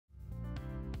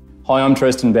Hi, I'm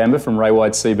Treston Bamber from Ray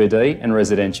White CBD and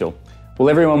Residential.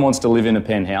 Well, everyone wants to live in a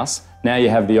penthouse. Now you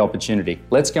have the opportunity.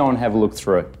 Let's go and have a look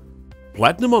through.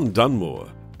 Platinum on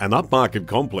Dunmore, an upmarket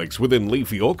complex within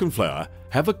leafy Auchenflower,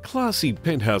 have a classy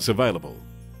penthouse available.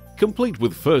 Complete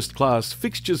with first-class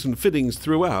fixtures and fittings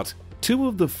throughout, 2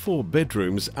 of the 4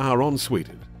 bedrooms are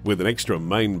ensuited, with an extra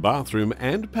main bathroom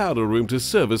and powder room to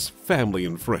service family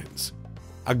and friends.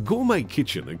 A gourmet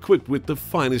kitchen equipped with the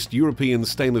finest European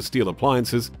stainless steel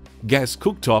appliances, gas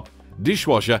cooktop,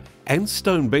 dishwasher and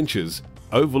stone benches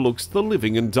overlooks the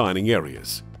living and dining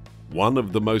areas. One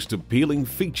of the most appealing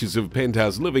features of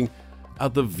penthouse living are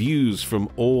the views from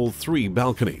all 3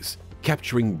 balconies,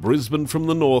 capturing Brisbane from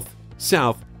the north,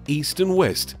 south, east and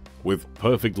west, with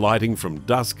perfect lighting from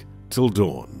dusk till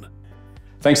dawn.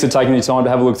 Thanks for taking the time to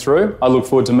have a look through. I look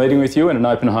forward to meeting with you in an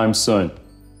open home soon.